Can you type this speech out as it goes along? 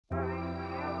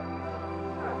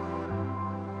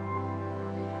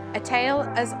A tale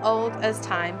as old as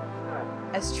time,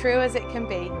 as true as it can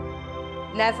be,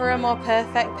 never a more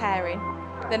perfect pairing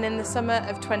than in the summer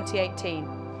of 2018.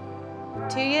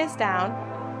 2 years down,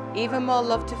 even more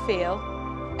love to feel,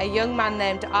 a young man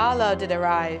named Arlo did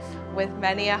arrive, with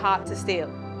many a heart to steal.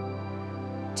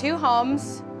 2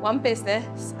 homes, 1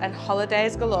 business, and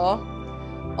holidays galore,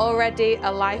 already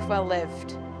a life well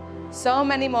lived. So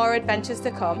many more adventures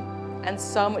to come, and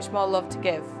so much more love to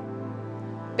give.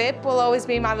 Bib will always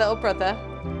be my little brother,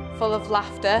 full of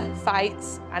laughter,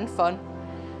 fights, and fun.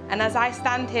 And as I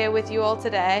stand here with you all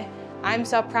today, I'm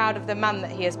so proud of the man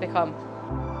that he has become.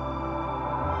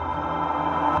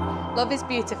 Love is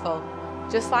beautiful,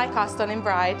 just like our stunning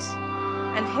bride.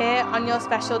 And here on your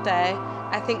special day,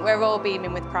 I think we're all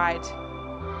beaming with pride.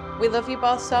 We love you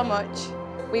both so much.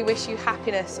 We wish you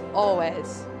happiness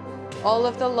always. All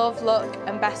of the love, luck,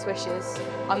 and best wishes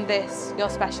on this, your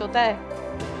special day.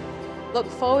 Look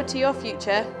forward to your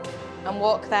future and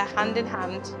walk there hand in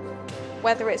hand,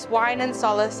 whether it's wine and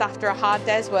solace after a hard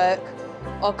day's work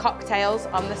or cocktails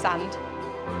on the sand.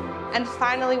 And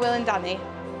finally, Will and Danny,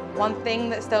 one thing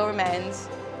that still remains,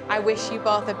 I wish you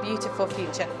both a beautiful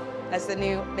future as the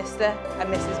new Mr. and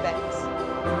Mrs. Bates.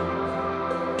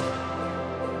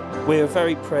 We are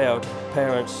very proud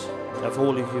parents of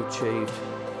all of you achieved.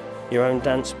 Your own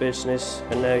dance business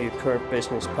and now your current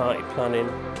business party planning.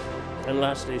 And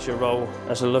lastly is your role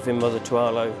as a loving mother to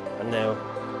Arlo and now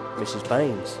Mrs.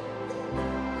 Baines.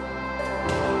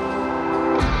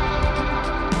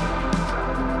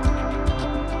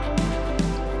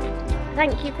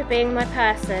 Thank you for being my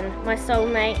person, my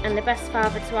soulmate and the best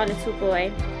father to our little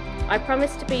boy. I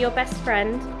promise to be your best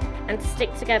friend and to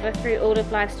stick together through all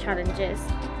of life's challenges.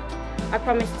 I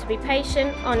promise to be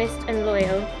patient, honest and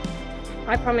loyal.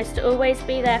 I promise to always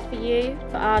be there for you,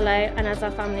 for Arlo and as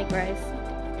our family grows.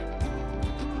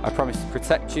 I promise to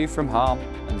protect you from harm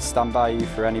and stand by you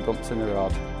for any bumps in the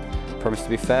road. I promise to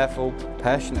be faithful,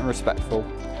 patient and respectful.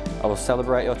 I will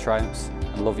celebrate your triumphs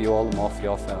and love you all the more for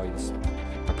your failures.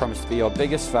 I promise to be your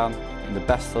biggest fan and the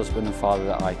best husband and father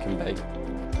that I can be.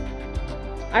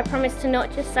 I promise to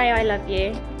not just say I love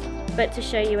you, but to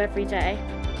show you every day.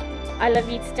 I love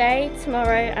you today,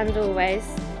 tomorrow and always.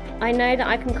 I know that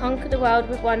I can conquer the world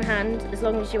with one hand as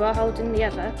long as you are holding the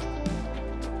other.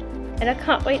 And I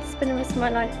can't wait to spend the rest of my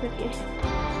life with you.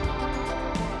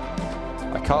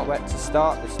 I can't wait to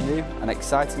start this new and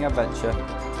exciting adventure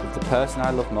with the person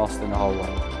I love most in the whole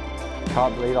world. I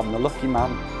can't believe I'm the lucky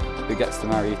man who gets to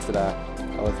marry you today.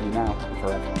 I love you now and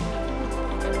forever.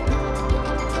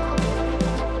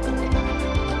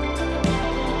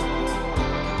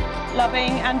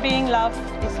 Loving and being loved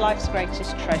is life's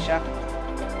greatest treasure.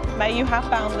 May you have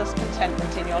boundless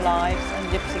contentment in your lives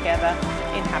and live together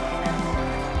in happiness.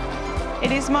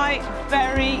 It is my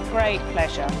very great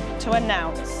pleasure to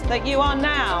announce that you are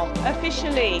now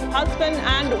officially husband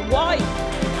and wife.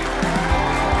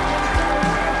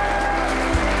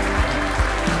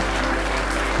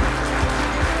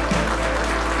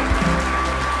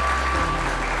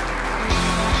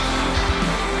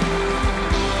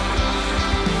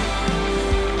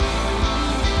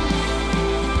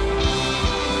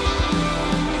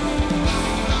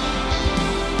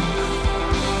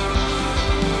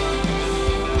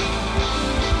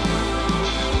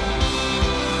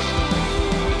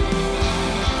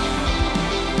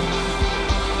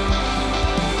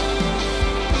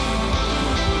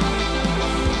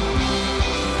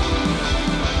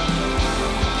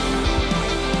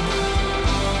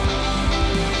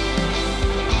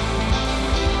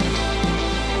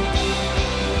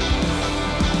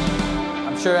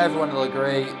 I'm sure everyone will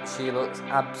agree she looks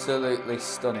absolutely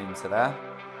stunning today.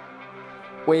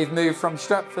 We've moved from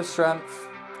strength to strength,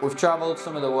 we've travelled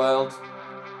some of the world,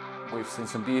 we've seen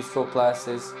some beautiful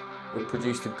places, we've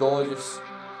produced a gorgeous,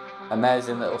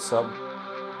 amazing little son.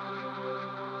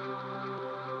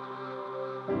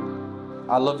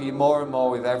 I love you more and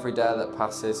more with every day that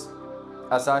passes.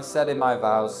 As I said in my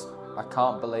vows, I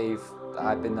can't believe that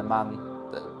I've been the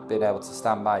man that's been able to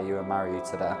stand by you and marry you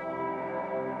today.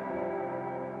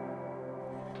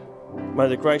 May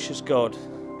the gracious God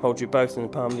hold you both in the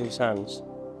palm of his hands.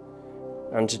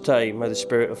 And today, may the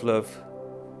spirit of love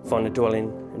find a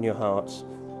dwelling in your hearts.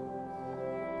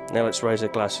 Now let's raise our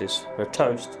glasses for a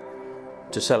toast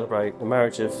to celebrate the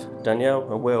marriage of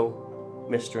Danielle and Will,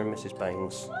 Mr. and Mrs.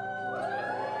 Baines.